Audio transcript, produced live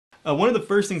one of the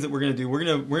first things that we're going to do, we're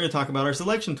going to talk about our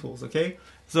selection tools. Okay,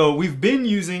 so we've been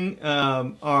using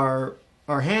our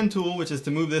hand tool, which is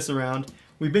to move this around.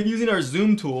 We've been using our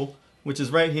zoom tool, which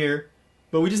is right here,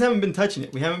 but we just haven't been touching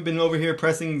it. We haven't been over here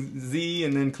pressing Z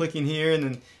and then clicking here and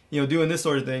then doing this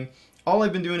sort of thing. All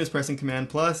I've been doing is pressing Command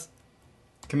plus,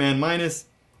 Command minus,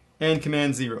 and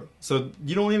Command 0. So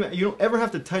you don't ever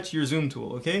have to touch your zoom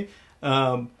tool. Okay,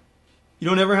 you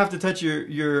don't ever have to touch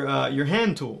your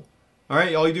hand tool. All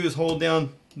right, all you do is hold down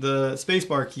the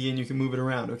spacebar key and you can move it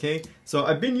around. Okay, so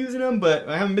I've been using them, but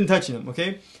I haven't been touching them.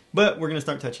 Okay, but we're gonna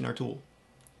start touching our tool.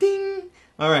 Ding.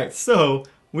 All right, so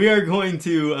we are going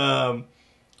to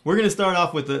we're gonna start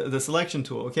off with the selection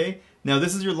tool. Okay, now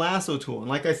this is your lasso tool, and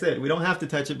like I said, we don't have to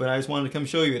touch it, but I just wanted to come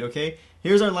show you it. Okay,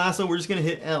 here's our lasso. We're just gonna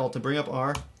hit L to bring up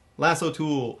our lasso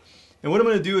tool. And what I'm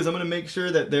going to do is I'm going to make sure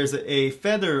that there's a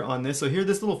feather on this. So here,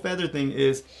 this little feather thing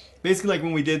is basically like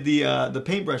when we did the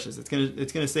paint brushes. It's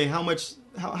gonna say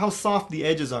how soft the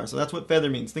edges are. So that's what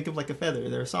feather means. Think of like a feather.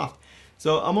 They're soft.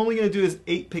 So I'm only going to do is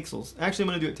 8 pixels. Actually, I'm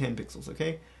going to do it 10 pixels.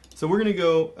 Okay. So we're going to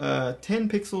go 10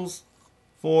 pixels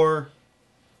for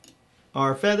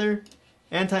our feather.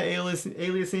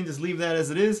 Anti-aliasing, just leave that as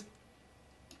it is.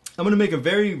 I'm going to make a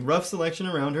very rough selection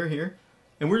around her here,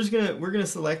 and we're gonna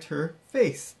select her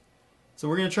face. So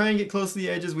we're going to try and get close to the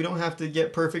edges. We don't have to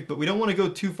get perfect, but we don't want to go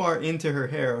too far into her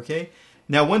hair, okay?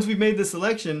 Now, once we've made the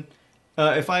selection,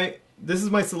 this is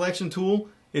my selection tool.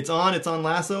 It's on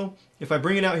lasso. If I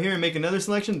bring it out here and make another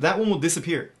selection, that one will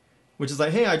disappear, which is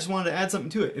like, hey, I just wanted to add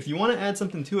something to it. If you want to add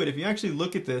something to it, if you actually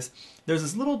look at this, there's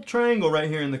this little triangle right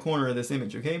here in the corner of this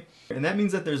image, okay? And that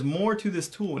means that there's more to this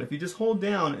tool. And if you just hold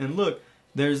down and look,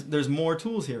 there's more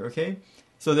tools here, okay?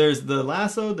 So there's the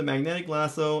lasso, the magnetic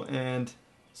lasso, and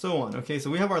so on. Okay, so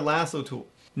we have our lasso tool.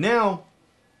 Now,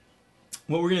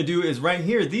 what we're going to do is right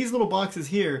here, these little boxes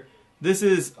here, this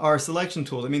is our selection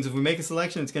tool. That means if we make a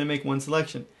selection, it's going to make one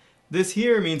selection. This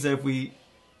here means that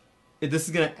this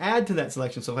is going to add to that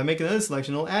selection. So if I make another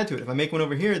selection, it'll add to it. If I make one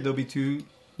over here, there'll be two,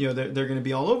 they're going to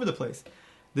be all over the place.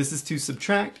 This is to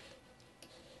subtract.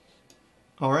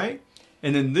 All right,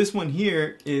 and then this one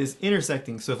here is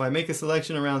intersecting. So if I make a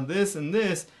selection around this and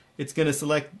this, it's going to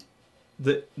select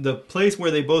the place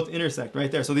where they both intersect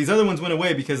right there. So these other ones went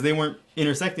away because they weren't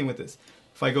intersecting with this.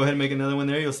 If I go ahead and make another one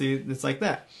there, you'll see it's like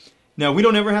that. Now, we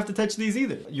don't ever have to touch these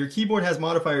either. Your keyboard has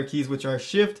modifier keys, which are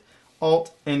Shift,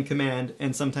 Alt, and Command,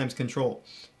 and sometimes Control.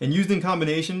 And used in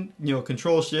combination,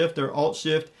 Control Shift or Alt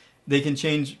Shift, they can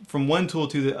change from one tool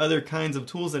to the other kinds of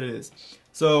tools that it is.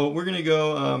 So we're going to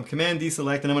go Command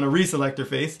deselect, and I'm going to reselect her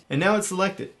face. And now it's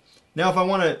selected. Now if I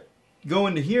want to go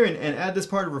into here and add this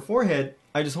part of her forehead,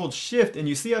 I just hold Shift, and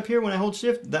you see up here when I hold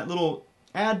Shift, that little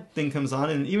add thing comes on,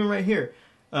 and even right here,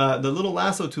 the little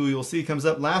lasso tool you'll see comes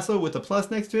up, lasso with a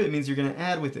plus next to it. It means you're going to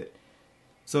add with it.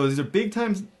 So these are big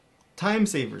time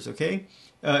savers, okay?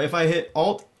 If I hit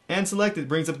Alt and select, it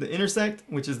brings up the intersect,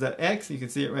 which is the X. You can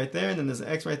see it right there, and then there's an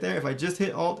X right there. If I just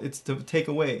hit Alt, it's to take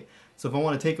away. So if I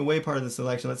want to take away part of the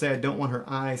selection, let's say I don't want her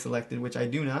eye selected, which I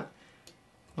do not,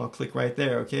 I'll click right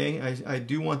there, okay? I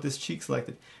do want this cheek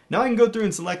selected. Now I can go through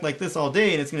and select like this all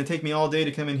day, and it's going to take me all day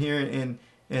to come in here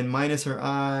and minus her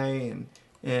eye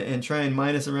and try and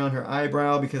minus around her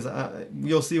eyebrow, because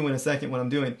you'll see in a second what I'm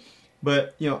doing.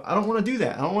 But, I don't want to do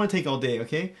that. I don't want to take all day,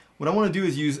 okay? What I want to do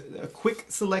is use a quick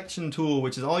selection tool,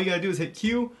 which is all you got to do is hit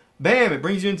Q, bam, it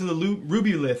brings you into the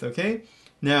rubulith, okay?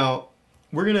 Now,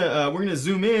 we're gonna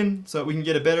zoom in so that we can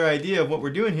get a better idea of what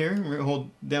we're doing here. We're gonna hold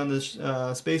down this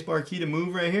spacebar key to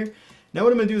move right here. Now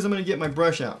what I'm gonna do is I'm gonna get my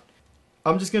brush out.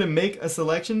 I'm just gonna make a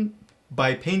selection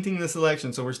by painting the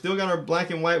selection. So we're still got our black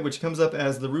and white, which comes up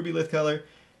as the rubulith color.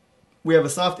 We have a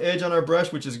soft edge on our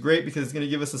brush, which is great because it's gonna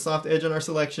give us a soft edge on our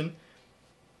selection.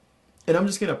 And I'm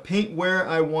just gonna paint where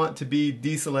I want to be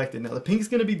deselected. Now the pink is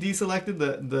gonna be deselected.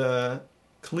 The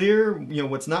clear,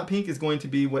 what's not pink is going to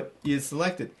be what is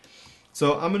selected.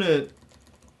 So I'm gonna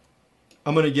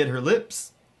get her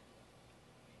lips,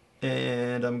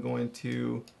 and I'm going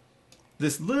to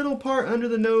this little part under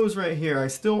the nose right here.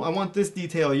 I want this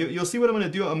detail. You'll see what I'm gonna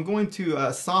do. I'm going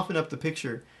to soften up the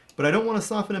picture, but I don't want to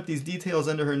soften up these details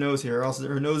under her nose here, or else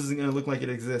her nose isn't gonna look like it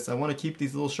exists. I want to keep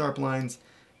these little sharp lines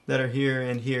that are here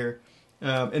and here.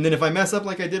 And then if I mess up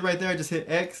like I did right there, I just hit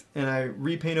X and I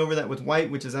repaint over that with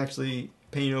white, which is actually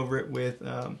painting over it with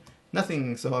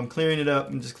nothing. So I'm clearing it up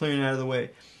and just clearing it out of the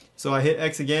way. So I hit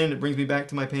X again and it brings me back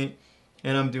to my paint,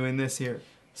 and I'm doing this here.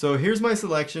 So here's my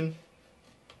selection.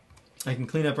 I can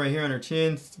clean up right here on her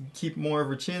chin, keep more of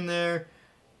her chin there.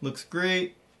 Looks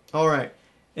great. Alright,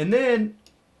 and then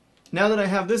now that I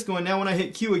have this going, now when I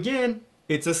hit Q again,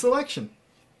 it's a selection.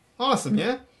 Awesome,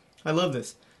 yeah? I love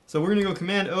this. So we're going to go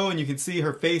Command O, and you can see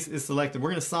her face is selected.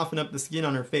 We're going to soften up the skin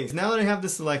on her face. Now that I have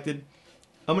this selected,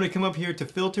 I'm going to come up here to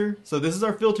Filter. So this is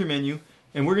our Filter menu,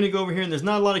 and we're going to go over here, and there's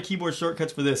not a lot of keyboard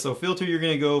shortcuts for this. So Filter, you're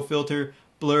going to go Filter,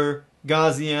 Blur,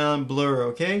 Gaussian, Blur,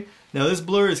 okay? Now this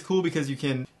blur is cool because you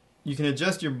can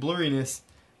adjust your blurriness.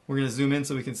 We're going to zoom in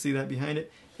so we can see that behind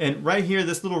it. And right here,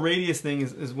 this little radius thing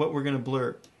is what we're going to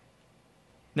blur.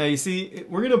 Now you see,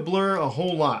 we're going to blur a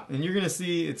whole lot, and you're going to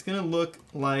see it's going to look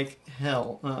like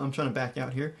hell. I'm trying to back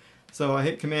out here. So I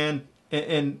hit Command,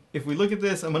 and if we look at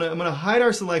this, I'm going to hide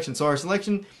our selection. So our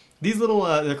selection, these little,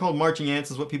 they're called marching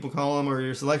ants is what people call them, or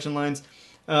your selection lines.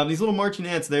 These little marching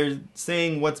ants, they're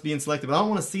saying what's being selected, but I don't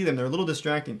want to see them. They're a little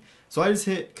distracting. So I just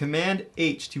hit Command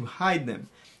H to hide them.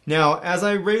 Now, as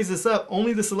I raise this up,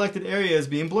 only the selected area is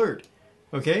being blurred.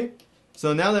 Okay?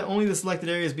 So now that only the selected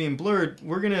area is being blurred,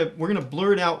 we're gonna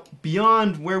blur it out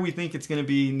beyond where we think it's gonna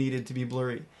be needed to be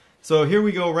blurry. So here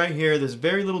we go right here. There's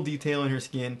very little detail in her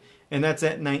skin, and that's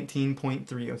at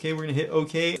 19.3. Okay, we're gonna hit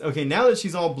OK. Okay, now that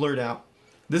she's all blurred out,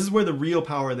 this is where the real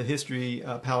power of the history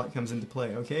palette comes into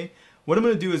play. Okay, what I'm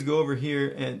gonna do is go over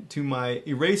here and to my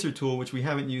eraser tool, which we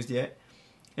haven't used yet,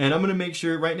 and I'm gonna make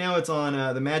sure right now it's on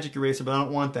the magic eraser, but I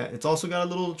don't want that. It's also got a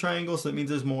little triangle, so it means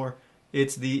there's more.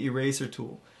 It's the eraser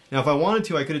tool. Now if I wanted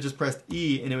to, I could have just pressed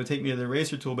E and it would take me to the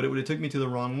eraser tool, but it would have took me to the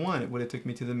wrong one. It would have took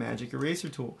me to the magic eraser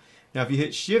tool. Now if you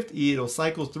hit Shift E, it'll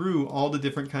cycle through all the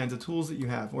different kinds of tools that you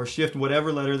have, or Shift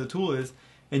whatever letter the tool is,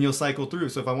 and you'll cycle through.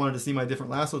 So if I wanted to see my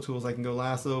different lasso tools, I can go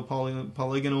lasso,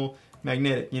 polygonal,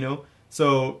 magnetic, you know.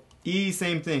 So E,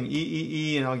 same thing,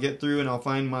 E, and I'll get through and I'll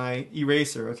find my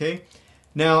eraser, okay?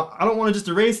 Now I don't want to just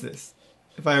erase this.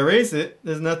 If I erase it,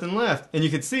 there's nothing left. And you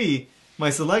can see my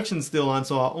selection's still on,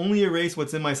 so I'll only erase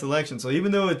what's in my selection. So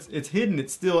even though it's hidden,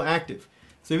 it's still active.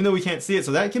 So even though we can't see it,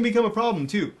 so that can become a problem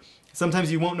too.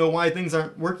 Sometimes you won't know why things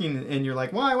aren't working, and you're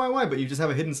like, why? But you just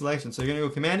have a hidden selection. So you're going to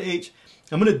go Command H.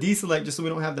 I'm going to deselect just so we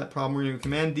don't have that problem. We're going to go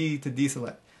Command D to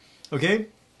deselect. Okay?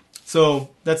 So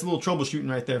that's a little troubleshooting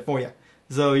right there for you.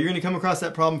 So you're going to come across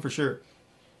that problem for sure.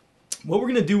 What we're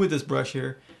going to do with this brush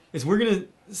here is we're going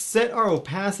to set our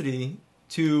opacity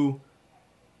to,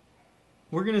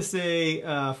 we're going to say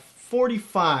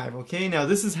 45, okay? Now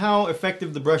this is how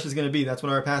effective the brush is going to be. That's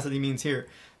what our opacity means here.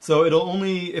 So it'll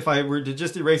only, if I were to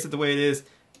just erase it the way it is,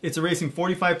 it's erasing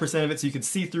 45% of it, so you can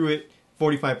see through it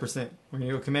 45%. We're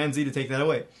going to go Command Z to take that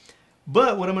away.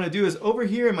 But what I'm going to do is over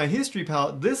here in my history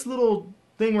palette, this little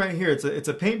thing right here, it's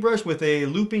a paintbrush with a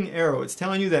looping arrow. It's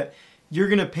telling you that you're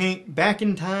going to paint back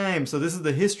in time. So this is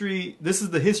the history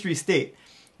state.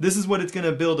 This is what it's going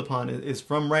to build upon, is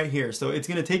from right here. So it's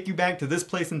going to take you back to this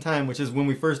place in time, which is when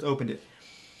we first opened it.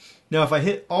 Now if I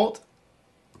hit Alt,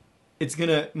 it's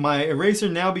gonna, my eraser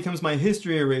now becomes my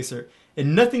history eraser,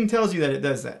 and nothing tells you that it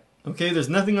does that. Okay, there's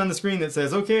nothing on the screen that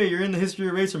says, okay, you're in the history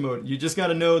eraser mode. You just got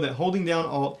to know that holding down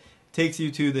Alt takes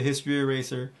you to the history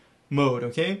eraser mode,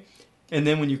 okay? And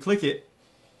then when you click it,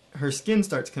 her skin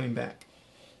starts coming back.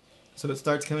 So it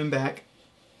starts coming back,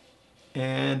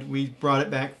 and we brought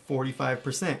it back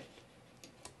 45%.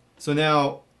 So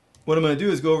now what I'm going to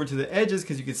do is go over to the edges,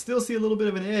 because you can still see a little bit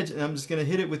of an edge, and I'm just going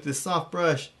to hit it with this soft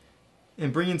brush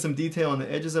and bring in some detail on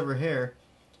the edges of her hair.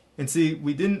 And see,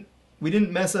 we didn't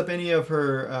mess up any of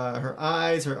her her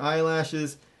eyes, her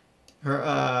eyelashes,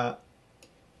 her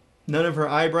none of her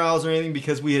eyebrows or anything,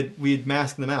 because we had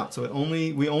masked them out. So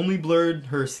we only blurred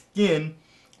her skin.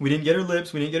 We didn't get her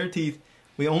lips, we didn't get her teeth.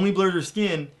 We only blurred her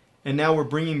skin, and now we're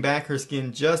bringing back her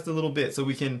skin just a little bit. So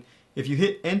we can, if you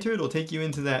hit Enter, it'll take you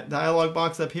into that dialog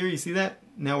box up here. You see that?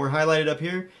 Now we're highlighted up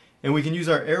here, and we can use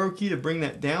our arrow key to bring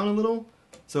that down a little.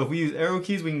 So if we use arrow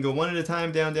keys, we can go one at a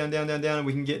time, down, down, down, down, down, and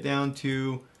we can get down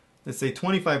to, let's say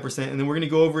 25%, and then we're going to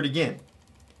go over it again.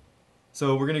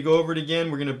 So we're going to go over it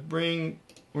again. We're going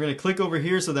to click over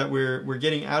here so that we're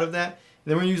getting out of that. And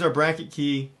then we're going to use our bracket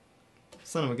key.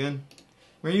 Son of a gun.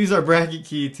 We're going to use our bracket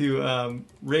key to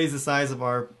raise the size of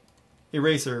our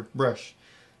eraser brush.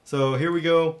 So here we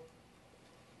go.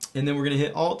 And then we're going to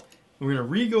hit Alt. We're going to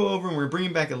re-go over, and we're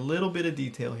bringing back a little bit of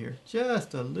detail here.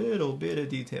 Just a little bit of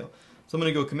detail. So I'm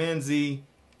going to go Command Z,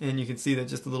 and you can see that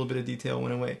just a little bit of detail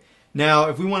went away. Now,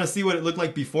 if we want to see what it looked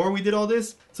like before we did all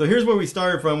this, so here's where we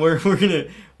started from. We're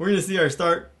gonna see our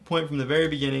start point from the very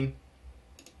beginning,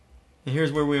 and here's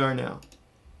where we are now.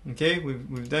 Okay,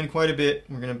 we've done quite a bit.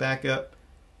 We're gonna back up.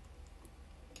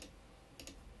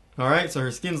 All right, so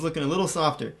her skin's looking a little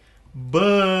softer,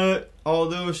 but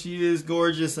although she is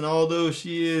gorgeous and although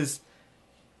she is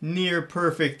near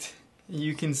perfect,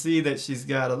 you can see that she's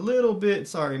got a little bit,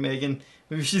 sorry Megan,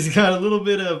 she's got a little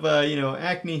bit of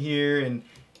acne here, and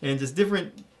just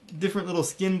different little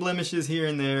skin blemishes here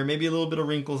and there, maybe a little bit of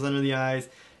wrinkles under the eyes,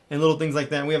 and little things like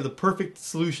that. And we have the perfect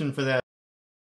solution for that.